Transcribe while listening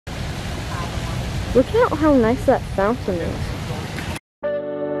Look at how nice that fountain is.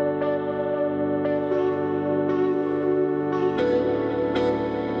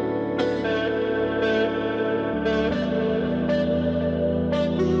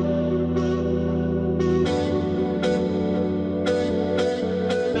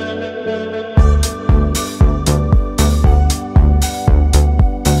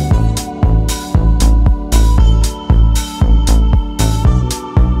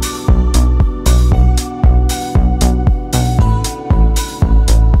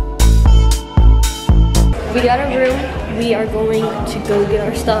 We got a room. We are going to go get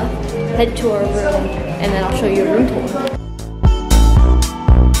our stuff, head to our room, and then I'll show you a room tour.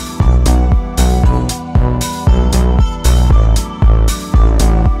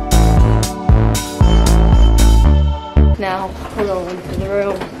 Now, we're going into the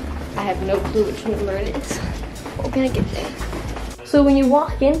room. I have no clue which number it is. We're gonna get there. So when you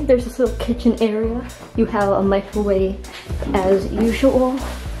walk in, there's this little kitchen area. You have a microwave as usual.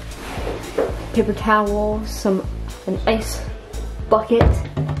 Paper towels, an ice bucket,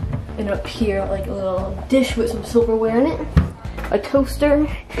 and up here like a little dish with some silverware in it, a toaster,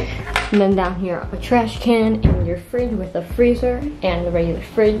 and then down here a trash can and your fridge with a freezer and the regular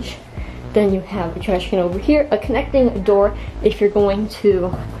fridge. Then you have a trash can over here, a connecting door if you're going to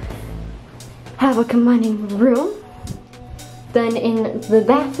have a combining room. Then in the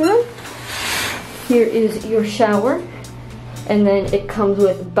bathroom, here is your shower. And then it comes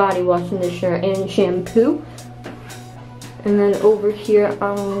with body wash, conditioner, and shampoo. And then over here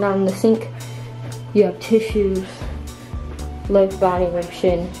on the sink, you have tissues, Love body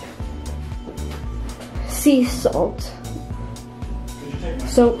lotion, sea salt,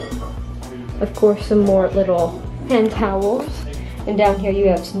 soap, of course some more little hand towels. And down here you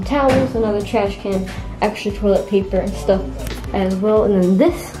have some towels, another trash can, extra toilet paper and stuff as well. And then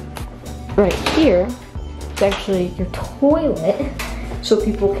this right here is actually your toilet, so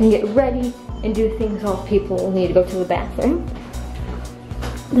people can get ready and do things while people need to go to the bathroom.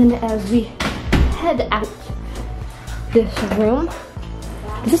 Then as we head out this room,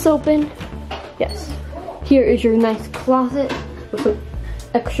 is this open? Yes. Here is your nice closet with some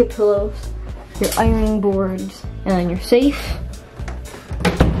extra pillows, your ironing boards, and then your safe.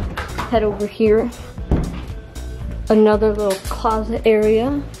 Head over here, another little closet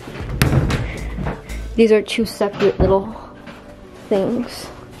area. These are two separate little things.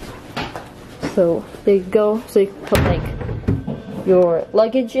 So there you go. So you can put like your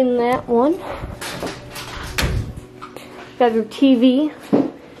luggage in that one. You have your TV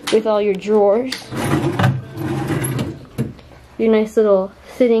with all your drawers. Your nice little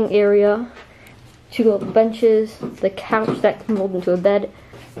sitting area. Two little benches, the couch that can mold into a bed,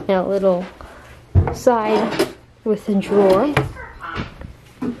 and a little side with a drawer.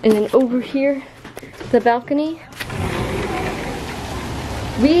 And then over here, the balcony.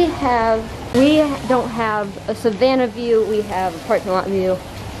 We don't have a savanna view, we have a parking lot view,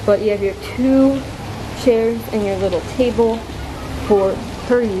 but you have your two chairs and your little table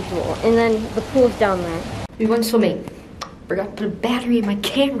per usual. And then the pool is down there. We went swimming. Forgot to put a battery in my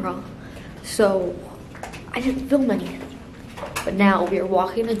camera, so I didn't film anything. But now we are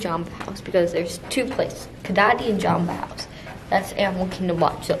walking to Jamba House because there's two places, Kidadi and Jamba House. That's Animal Kingdom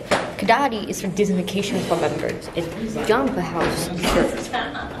Watch. So Kidadi is for Disney Vacation Club members, and Jamba House is for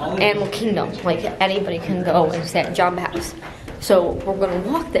Animal Kingdom. Like anybody can go and stay at Jamba House. So we're gonna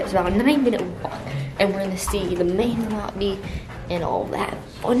walk there. It's about a 9-minute walk, and we're gonna see the main lobby and all that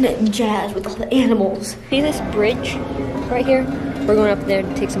fun and jazz with all the animals. See this bridge right here? We're going up there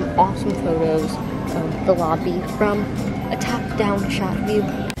to take some awesome photos of the lobby from a top-down shot view.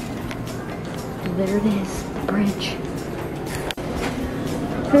 There it is, the bridge.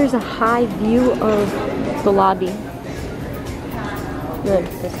 Here's a high view of the lobby. Good.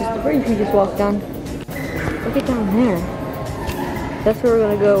 This is the bridge we just walked on. Look at down there. That's where we're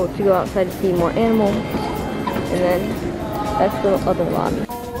gonna go to go outside to see more animals. And then that's the other lobby.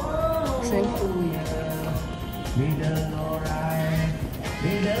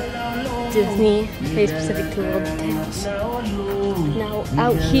 Disney, very specific to little details. Now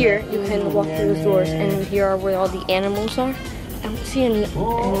out here, you can walk through those doors, and here are where all the animals are. I don't see any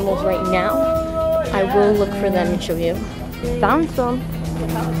animals right now. I will look for them and show you. Found some.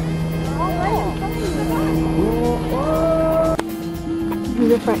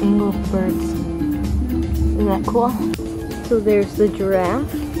 Different angle of birds. Isn't that cool? So there's the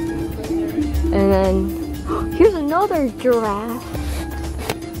giraffe. And then here's another giraffe.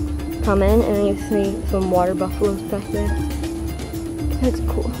 Come in, and then you see some water buffaloes back there. That's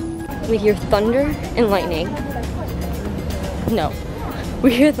cool. We hear thunder and lightning. No,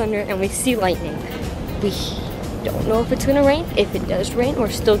 we hear thunder and we see lightning. We don't know if it's gonna rain. If it does rain, we're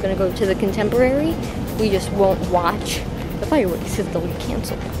still gonna go to the Contemporary. We just won't watch the fireworks because they'll be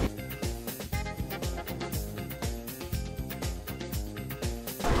canceled.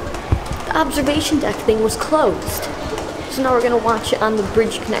 The observation deck thing was closed. So now we're gonna watch it on the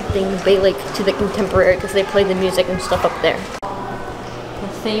bridge connecting Bay Lake to the Contemporary because they play the music and stuff up there. The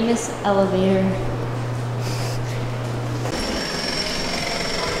famous elevator.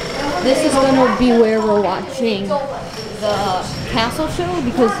 This is gonna be where we're watching the castle show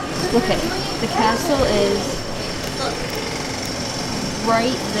because look at it. The castle is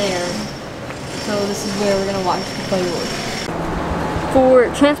right there. So this is where we're gonna watch the fireworks.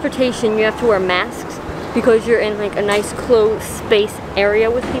 For transportation, you have to wear masks because you're in like a nice closed space area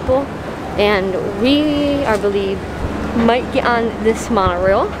with people. And we, I believe, might get on this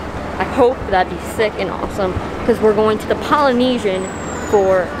monorail. I hope. That'd be sick and awesome because we're going to the Polynesian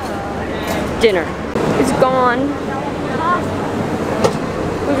for dinner. It's gone.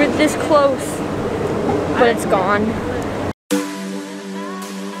 We were this close, but it's gone.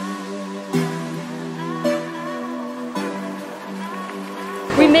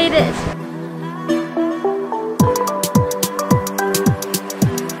 We made it.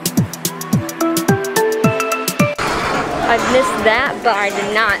 I missed that, but I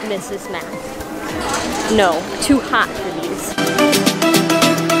did not miss this mask. No, too hot for these.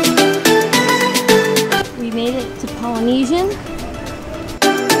 We made it to Polynesian.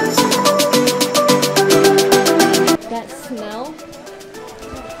 That smell,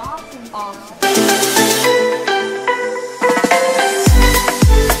 awesome. Awesome.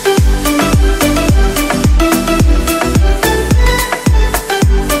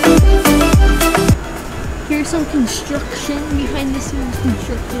 Here's some construction behind the scenes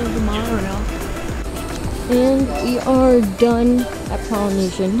construction of the monorail. And we are done at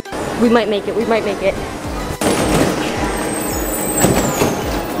Polynesian. We might make it, we might make it.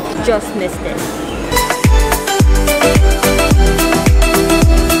 Just missed it.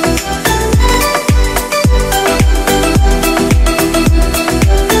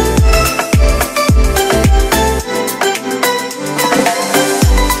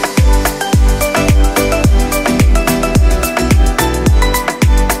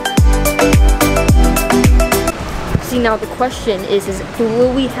 See, now the question is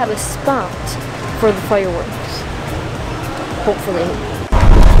will we have a spot for the fireworks? Hopefully.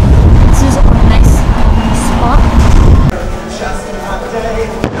 This is a nice spot.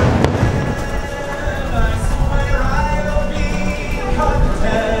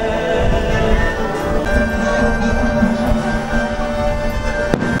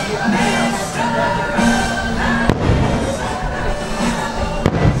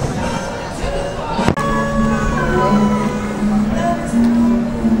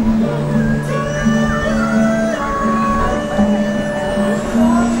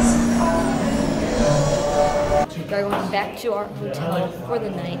 We're going back to our hotel for the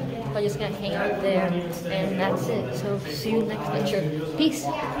night. I'm just gonna hang out there, and that's it. So see you next adventure. Peace.